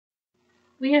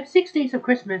We have 6 days of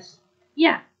Christmas.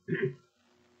 Yeah.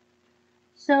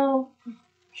 So,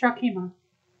 Sharkima.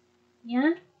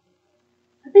 Yeah?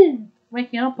 I've been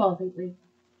waking up all lately.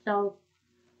 So,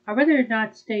 I'd rather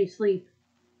not stay asleep.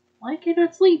 Why can't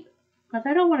I sleep? Because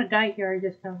I don't want to die here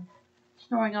just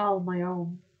snoring all on my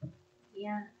own.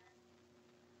 Yeah.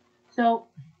 So,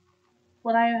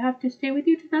 will I have to stay with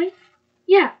you tonight?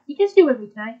 Yeah, you can stay with me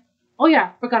tonight. Oh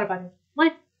yeah, forgot about it.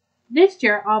 What? Next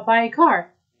year I'll buy a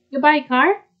car. You buy a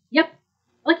car? Yep.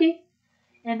 Okay.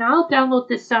 And I'll download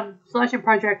this selection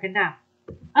project now.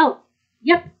 Oh,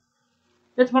 yep.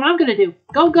 That's what I'm gonna do.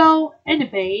 Go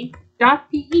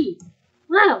innovate.pe.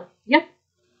 Wow. Yep.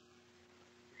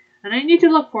 And I need to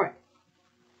look for it.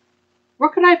 Where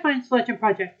could I find selection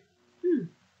project?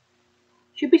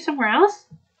 Should be somewhere else?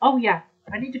 Oh yeah.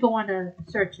 I need to go on a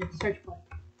search for it.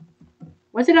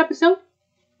 Was it episode?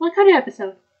 What kind of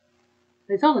episode?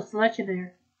 There's all the selection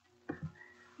there.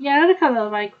 Yeah, I kind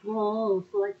of like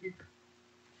selection.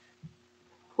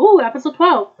 Ooh, episode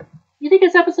 12. You think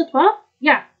it's episode 12?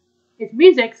 Yeah. It's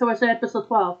music, so it's episode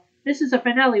 12. This is a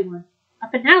finale one. A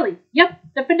finale. Yep,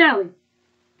 the finale.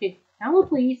 Okay, download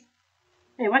please.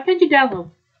 Hey, why can't you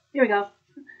download? Here we go.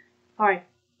 Alright.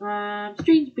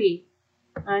 Strange B.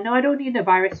 No, I don't need the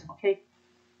virus. Okay.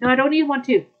 No, I don't need one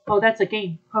too. Oh, that's a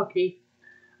game. Okay.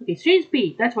 Okay, Strange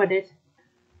B. That's what it is.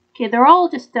 Okay, they're all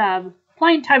just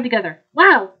playing time together.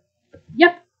 Wow.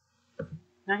 Yep.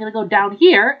 And I'm gonna go down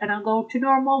here, and I'll go to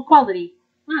normal quality.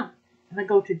 Wow. And then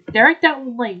go to direct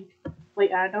down link.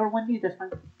 Wait, I don't want to use this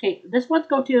one. Okay, this one's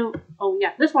go to. Oh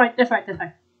yeah, this one. That's right.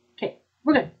 Okay,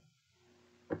 we're good.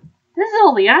 This is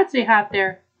all the ads they have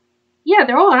there. Yeah,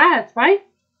 they're all ads, right?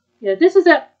 Yeah, this is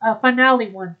a finale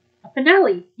one. A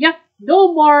finale. Yep.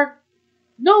 No more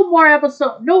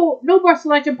episode. No more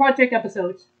selection project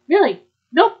episodes. Really?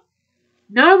 Nope.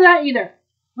 None of that either.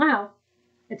 Wow.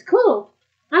 It's cool.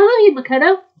 I love you,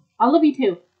 Makoto. I love you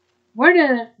too.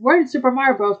 We're in Super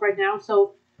Mario Bros. Right now,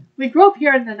 so we drove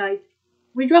here in the night.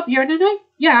 We drove here in the night?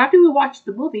 Yeah, after we watched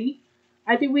the movie.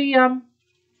 I think we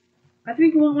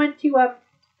went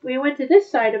to this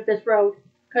side of this road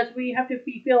because we have to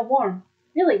feel warm.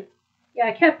 Really? Yeah,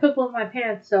 I kept poo-pooing my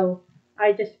pants, so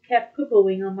I just kept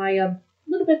poo-pooing on my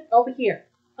little bit over here.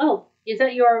 Oh, is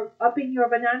that your upping your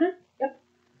banana? Yep.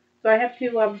 So I have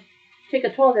to take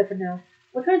a toilet for now.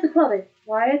 What kind of toilet?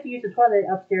 Well, I have to use the toilet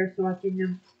upstairs so I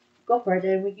can go for it,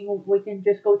 and we can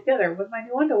just go together with my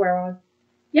new underwear on.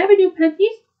 You have a new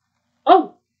panties?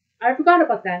 Oh, I forgot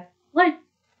about that. What?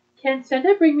 Can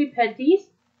Santa bring me panties?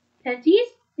 Panties?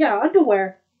 Yeah,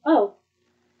 underwear. Oh,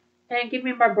 and give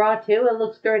me my bra too. It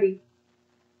looks dirty.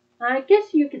 I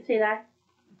guess you could say that.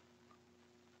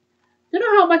 Don't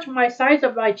know how much my size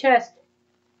of my chest,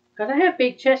 because I have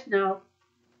big chest now.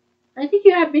 I think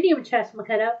you have medium chest,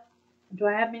 Makoto. Do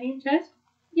I have medium chest?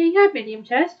 Yeah, you have medium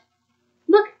chest.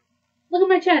 Look at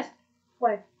my chest.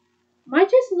 What? My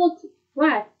chest looks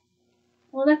flat.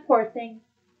 Well, that poor thing.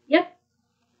 Yep.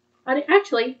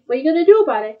 Actually, what are you gonna do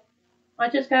about it? I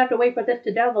just have to wait for this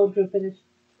to download to finish.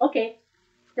 Okay.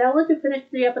 Download to finish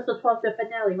the episode 12, the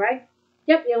finale, right?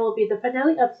 Yep, it will be the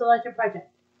finale of Selection Project.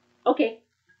 Okay.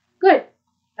 Good.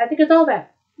 I think it's all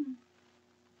that.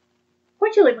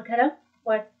 Fortunately, Makoto.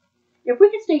 What? If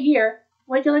we can stay here,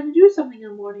 why'd you like to do something in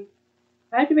the morning?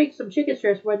 I have to make some chicken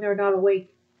strips when they're not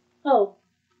awake. Oh,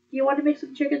 do you want to make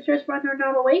some chicken strips when they're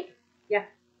not awake? Yeah.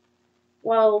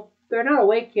 Well, they're not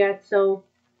awake yet, so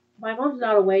my mom's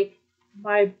not awake.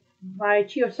 My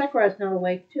Chiyo Sakura's not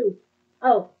awake too.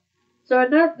 Oh, so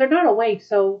they're not awake,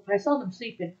 so I saw them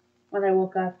sleeping when I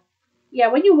woke up. Yeah,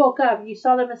 when you woke up, you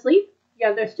saw them asleep?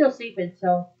 Yeah, they're still sleeping,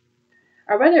 so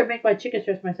I'd rather make my chicken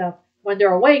strips myself. When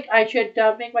they're awake, I should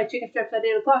make my chicken strips at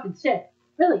 8 o'clock instead.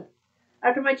 Really?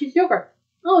 After my cheese yogurt.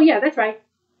 Oh, yeah, that's right.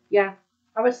 Yeah,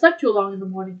 I was slept too long in the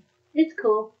morning. It's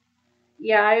cool.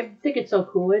 Yeah, I think it's so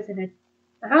cool, isn't it?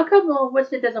 How come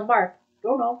Winston doesn't bark?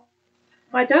 Don't know.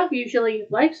 My dog usually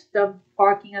likes them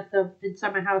barking at the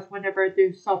inside my house whenever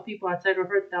there's some people outside or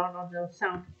heard down on the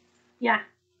sound. Yeah.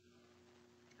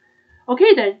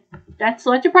 Okay then. That's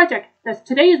Selection Project.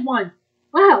 Today is one.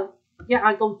 Wow. Yeah,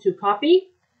 I'll go to copy,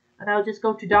 and I'll just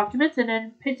go to documents and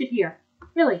then paste it here.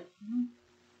 Really?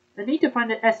 I need to find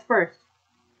the S first.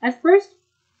 S first?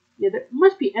 Yeah, there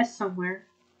must be S somewhere.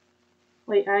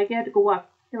 Wait, I got to go up.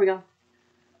 Here we go.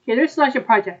 Okay, there's Selection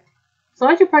Project.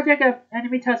 Selection Project of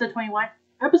Anime 2021,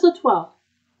 episode 12.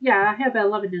 Yeah, I have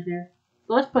 11 in there.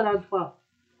 So let's put on 12.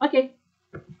 Okay,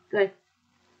 good.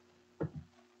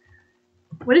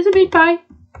 What is it made by?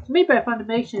 It's made by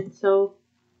Funimation, so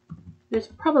there's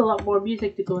probably a lot more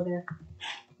music to go there.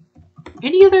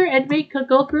 Any other anime could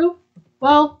go through?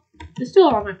 Well, it's still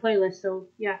on my playlist, so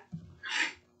yeah.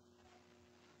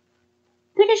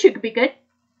 think it should be good.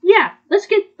 Yeah, let's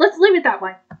leave it that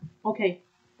way. Okay,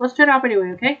 let's turn off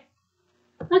anyway, okay?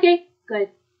 Okay, good.